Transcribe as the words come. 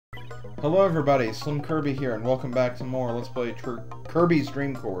Hello everybody, SlimKirby here, and welcome back to more Let's Play Kirby's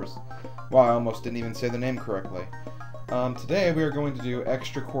Dream Course. Wow, I almost didn't even say the name correctly. Today we are going to do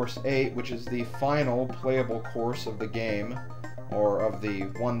Extra Course 8, which is the final playable course of the game, or of the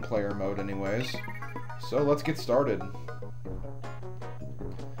one-player mode anyways. So let's get started.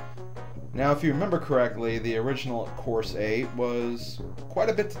 Now, if you remember correctly, the original Course 8 was quite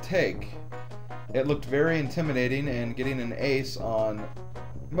a bit to take. It looked very intimidating, and getting an ace on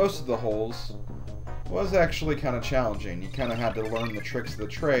most of the holes was actually kind of challenging. You kind of had to learn the tricks of the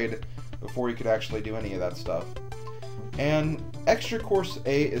trade before you could actually do any of that stuff. And Extra Course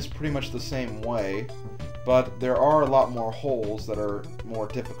 8 is pretty much the same way, but there are a lot more holes that are more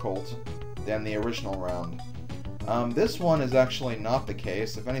difficult than the original round. This one is actually not the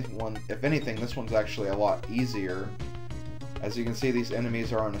case. If anything, this one's actually a lot easier. As you can see, these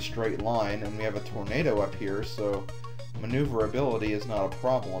enemies are on a straight line, and we have a tornado up here, so maneuverability is not a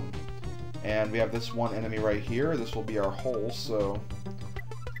problem. And we have this one enemy right here. This will be our hole, so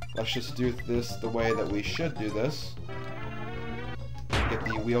let's just do this the way that we should do this. Get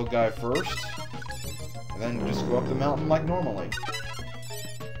the wheel guy first, and then just go up the mountain like normally.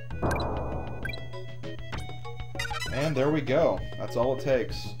 And there we go. That's all it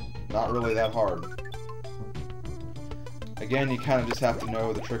takes. Not really that hard. Again, you kind of just have to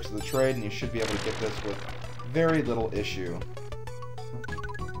know the tricks of the trade, and you should be able to get this with very little issue.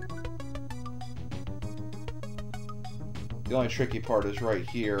 The only tricky part is right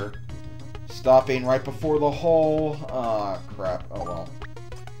here. Stopping right before the hole. Ah, crap. Oh well.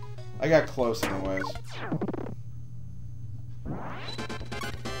 I got close anyways.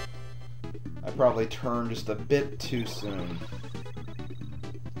 I probably turned just a bit too soon.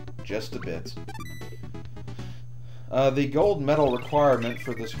 Just a bit. The gold medal requirement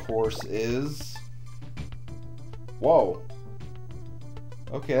for this course is... Whoa.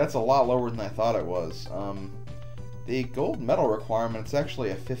 Okay, that's a lot lower than I thought it was. The gold medal requirement is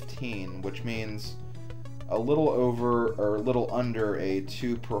actually a 15, which means a little over or a little under a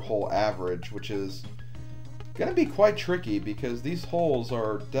 2 per hole average, which is going to be quite tricky because these holes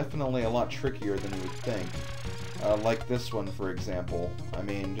are definitely a lot trickier than you would think. Like this one, for example. I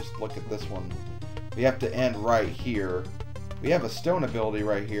mean, just look at this one. We have to end right here. We have a stone ability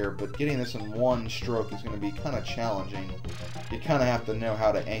right here, but getting this in one stroke is going to be kind of challenging. You kind of have to know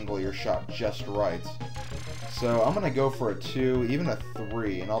how to angle your shot just right. So I'm going to go for a 2, even a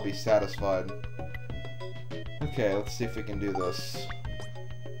 3, and I'll be satisfied. Okay, let's see if we can do this.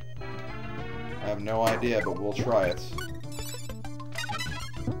 I have no idea, but we'll try it.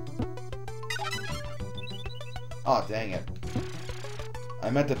 Aw, dang it. I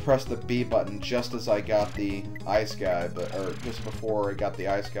meant to press the B button just as I got the ice guy, or just before I got the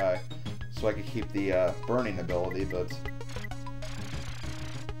ice guy, so I could keep the burning ability, but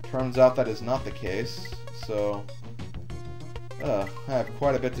turns out that is not the case, so I have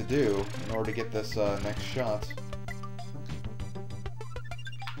quite a bit to do in order to get this next shot.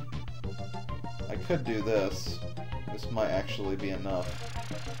 I could do this. This might actually be enough.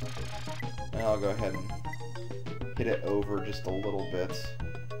 And I'll go ahead and hit it over just a little bit.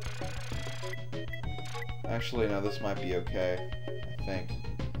 Actually, no, this might be okay, I think.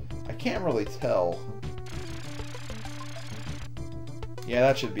 I can't really tell. Yeah,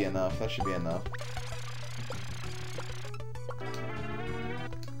 that should be enough. That should be enough.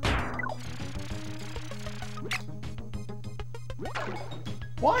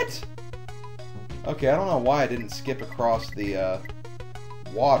 What? Okay, I don't know why I didn't skip across the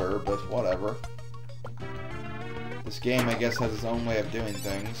water, but whatever. This game, I guess, has its own way of doing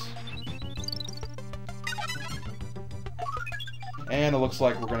things. And it looks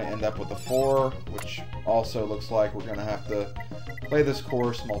like we're going to end up with a 4, which also looks like we're going to have to play this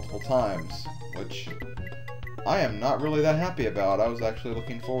course multiple times, which I am not really that happy about. I was actually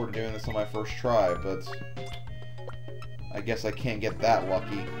looking forward to doing this on my first try, but I guess I can't get that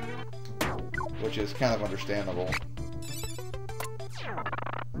lucky, which is kind of understandable.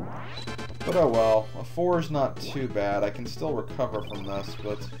 But oh well, a 4 is not too bad. I can still recover from this,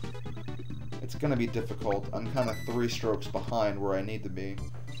 but it's going to be difficult. I'm kind of 3 strokes behind where I need to be.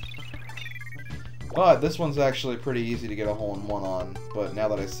 But this one's actually pretty easy to get a hole in one on, but now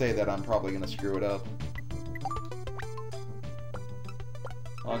that I say that, I'm probably going to screw it up.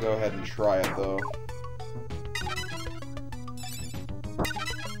 I'll go ahead and try it, though.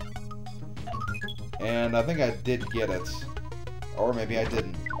 And I think I did get it. Or maybe I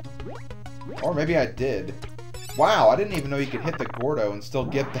didn't. Or maybe I did. Wow, I didn't even know you could hit the Gordo and still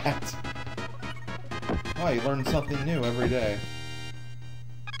get that. Wow, you learn something new every day.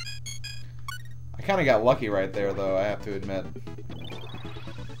 I kind of got lucky right there, though, I have to admit.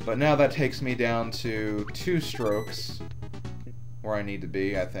 But now that takes me down to 2 strokes, where I need to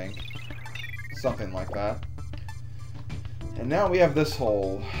be, I think. Something like that. And now we have this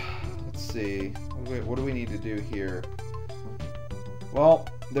hole. Let's see. What do we need to do here? Well,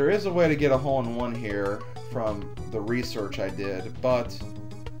 there is a way to get a hole-in-one here from the research I did, but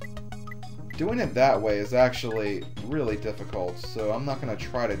doing it that way is actually really difficult, so I'm not going to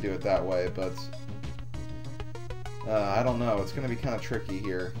try to do it that way, but I don't know. It's going to be kind of tricky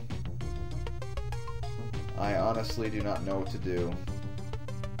here. I honestly do not know what to do.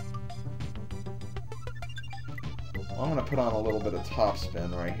 I'm going to put on a little bit of top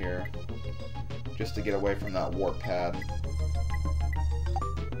spin right here, just to get away from that warp pad.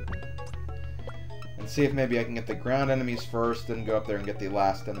 And see if maybe I can get the ground enemies first, then go up there and get the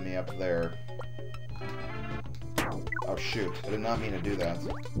last enemy up there. Oh shoot, I did not mean to do that.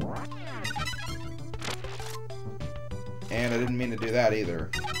 And I didn't mean to do that either.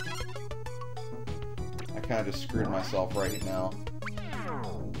 I kind of just screwed myself right now.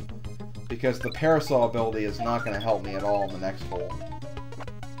 Because the parasol ability is not going to help me at all in the next hole.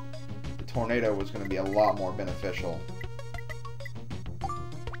 The tornado was going to be a lot more beneficial.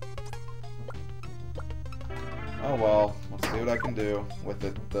 Oh well, let's see what I can do with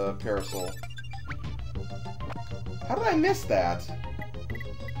the parasol. How did I miss that?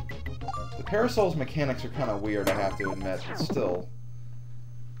 The parasol's mechanics are kind of weird, I have to admit, but still.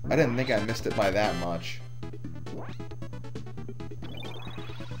 I didn't think I missed it by that much.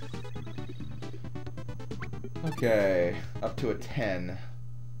 Okay, up to a 10.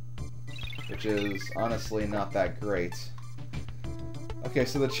 Which is honestly not that great. Okay,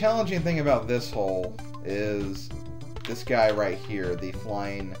 so the challenging thing about this hole is this guy right here, the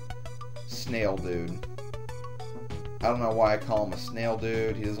flying snail dude. I don't know why I call him a snail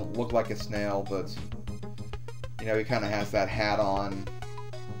dude. He doesn't look like a snail, but you know, he kind of has that hat on.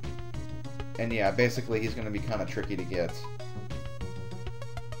 And yeah, basically he's going to be kind of tricky to get.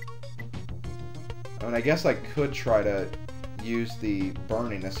 I mean, I guess I could try to use the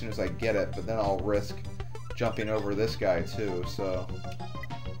burning as soon as I get it, but then I'll risk jumping over this guy too, so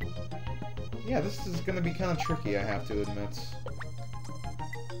yeah, this is going to be kind of tricky, I have to admit.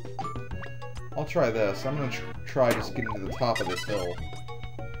 I'll try this. I'm going to try just getting to the top of this hill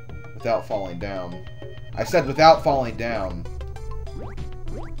without falling down. I said without falling down.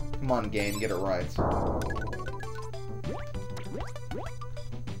 Come on, game, get it right.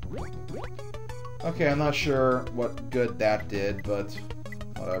 Okay, I'm not sure what good that did, but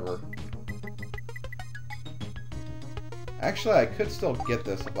whatever. Actually, I could still get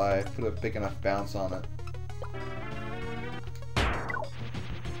this if I put a big enough bounce on it.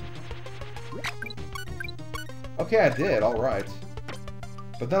 Okay, I did, alright.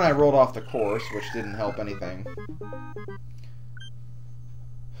 But then I rolled off the course, which didn't help anything.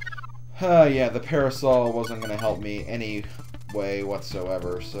 Yeah, the parasol wasn't going to help me any way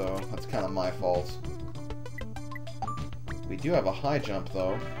whatsoever, so that's kind of my fault. We do have a high jump,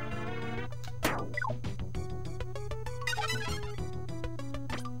 though.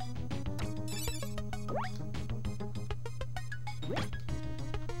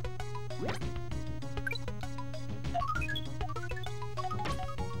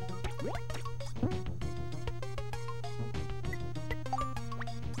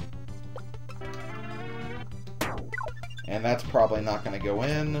 And that's probably not going to go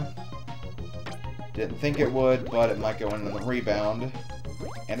in. Didn't think it would, but it might go in the rebound.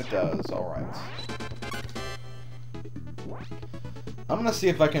 And it does, alright. I'm going to see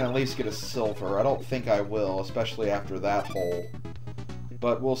if I can at least get a silver. I don't think I will, especially after that hole.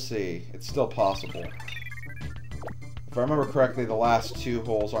 But we'll see. It's still possible. If I remember correctly, the last 2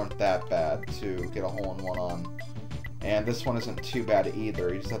 holes aren't that bad to get a hole-in-one on. And this one isn't too bad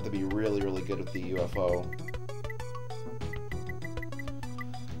either. You just have to be really, really good with the UFO.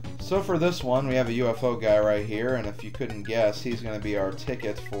 So for this one, we have a UFO guy right here, and if you couldn't guess, he's going to be our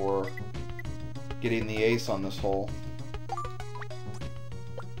ticket for getting the ace on this hole.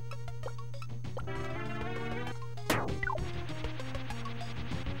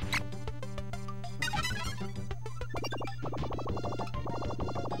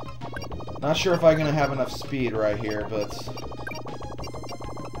 Not sure if I'm going to have enough speed right here, but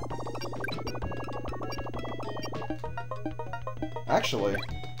actually,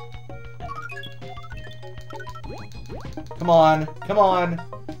 come on, come on.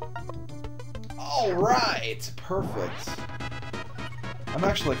 All right, perfect. I'm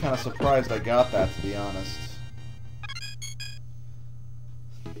actually kind of surprised I got that, to be honest.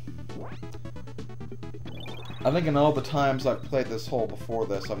 I think in all the times I've played this hole before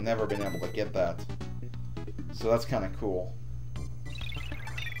this, I've never been able to get that. So that's kind of cool.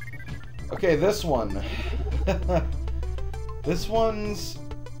 Okay, this one. This one's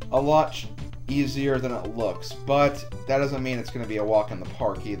a lot easier than it looks, but that doesn't mean it's going to be a walk in the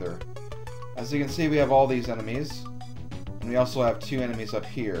park either. As you can see, we have all these enemies, and we also have 2 enemies up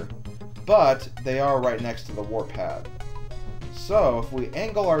here, but they are right next to the warp pad. So, if we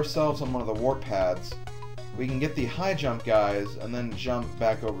angle ourselves on one of the warp pads, we can get the high jump guys and then jump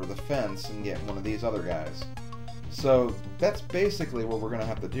back over the fence and get one of these other guys. So, that's basically what we're going to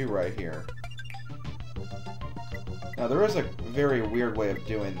have to do right here. Now, there is a very weird way of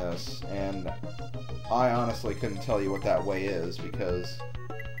doing this, and I honestly couldn't tell you what that way is, because,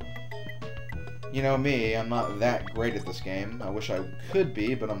 you know me, I'm not that great at this game. I wish I could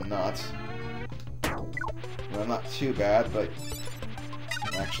be, but I'm not. Well, I'm not too bad, but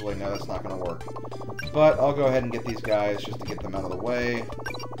actually, no, that's not going to work. But I'll go ahead and get these guys just to get them out of the way.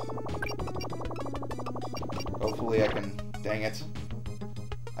 Hopefully I can... Dang it.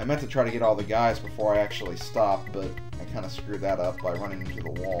 I meant to try to get all the guys before I actually stopped, but I kind of screwed that up by running into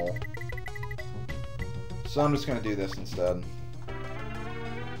the wall. So I'm just going to do this instead.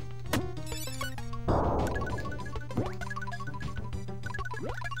 I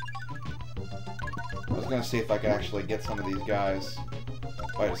was going to see if I could actually get some of these guys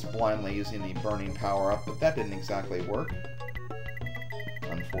by just blindly using the burning power-up, but that didn't exactly work,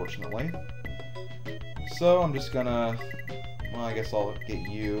 unfortunately. So I'm just gonna, well, I guess I'll get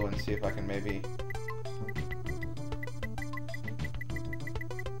you and see if I can maybe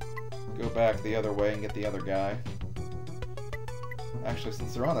go back the other way and get the other guy. Actually,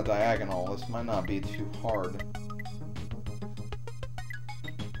 since they're on a diagonal, this might not be too hard.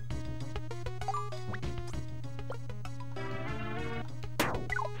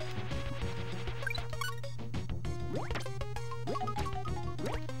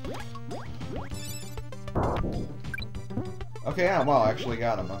 Okay, yeah, wow, I actually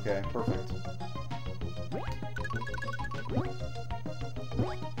got him. Okay, perfect.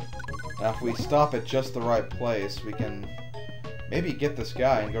 Now, if we stop at just the right place, we can maybe get this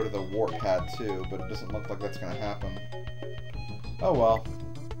guy and go to the warp pad too, but it doesn't look like that's going to happen. Oh well.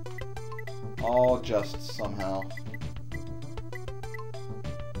 I'll adjust somehow.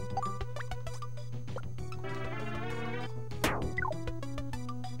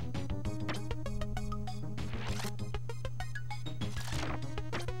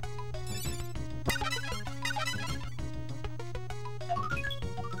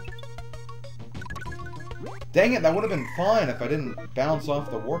 Dang it, that would have been fine if I didn't bounce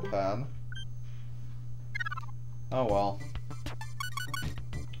off the warp pad. Oh well.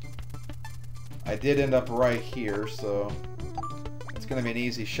 I did end up right here, so it's going to be an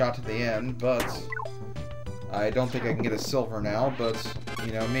easy shot to the end, but I don't think I can get a silver now, but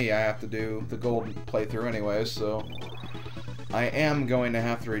you know me, I have to do the gold playthrough anyway, so I am going to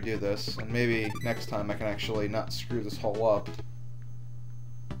have to redo this, and maybe next time I can actually not screw this hole up.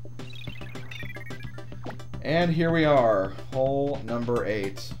 And here we are, hole number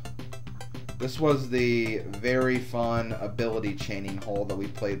 8. This was the very fun ability chaining hole that we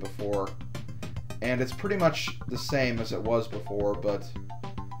played before. And it's pretty much the same as it was before, but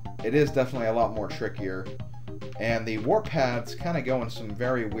it is definitely a lot more trickier. And the warp pads kind of go in some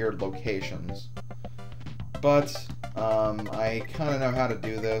very weird locations. But I kind of know how to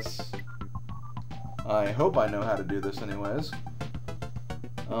do this. I hope I know how to do this anyways.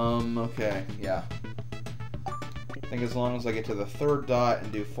 Okay, yeah. I think as long as I get to the 3rd dot and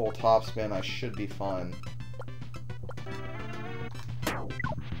do full topspin, I should be fine.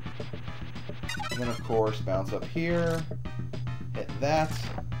 And then, of course, bounce up here, hit that.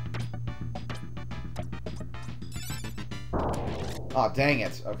 Aw, dang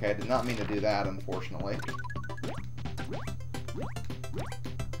it. Okay, I did not mean to do that, unfortunately.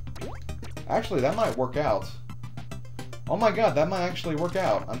 Actually, that might work out. Oh my god, that might actually work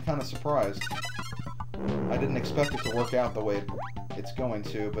out. I'm kind of surprised. I didn't expect it to work out the way it's going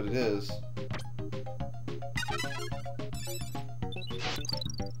to, but it is.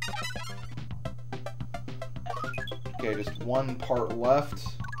 Okay, just one part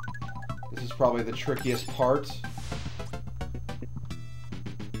left. This is probably the trickiest part.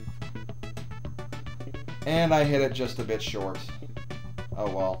 And I hit it just a bit short. Oh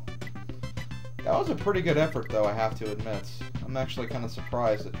well. That was a pretty good effort, though, I have to admit. I'm actually kind of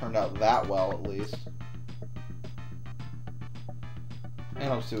surprised it turned out that well, at least.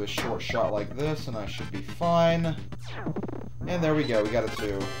 And I'll just do a short shot like this, and I should be fine. And there we go, we got a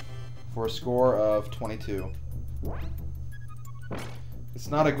 2. For a score of 22. It's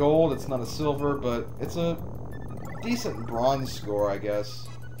not a gold, it's not a silver, but it's a decent bronze score, I guess.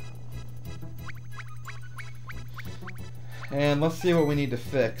 And let's see what we need to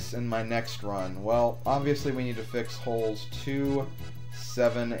fix in my next run. Well, obviously we need to fix holes 2,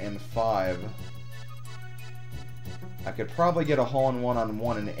 7, and 5. I could probably get a hole-in-one on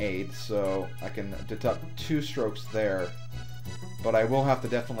 1 and 8, so I can deduct 2 strokes there. But I will have to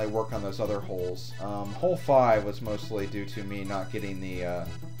definitely work on those other holes. Hole 5 was mostly due to me not getting the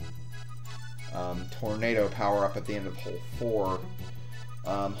tornado power-up at the end of hole 4.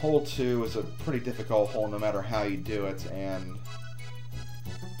 Hole 2 is a pretty difficult hole no matter how you do it, and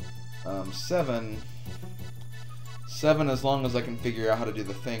 7, as long as I can figure out how to do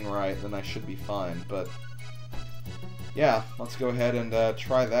the thing right, then I should be fine. But yeah, let's go ahead and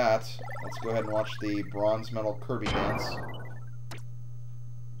try that. Let's go ahead and watch the bronze medal Kirby dance.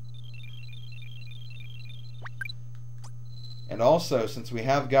 And also, since we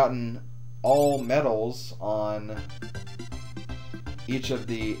have gotten all medals on each of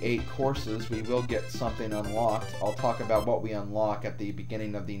the 8 courses, we will get something unlocked. I'll talk about what we unlock at the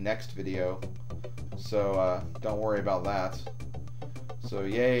beginning of the next video, so don't worry about that. So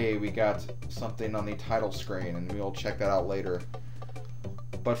yay, we got something on the title screen, and we'll check that out later.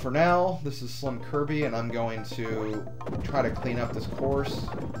 But for now, this is SlimKirby, and I'm going to try to clean up this course.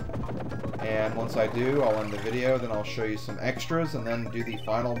 And once I do, I'll end the video, then I'll show you some extras, and then do the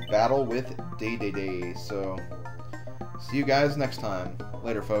final battle with Day. So, see you guys next time.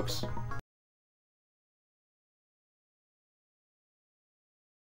 Later, folks.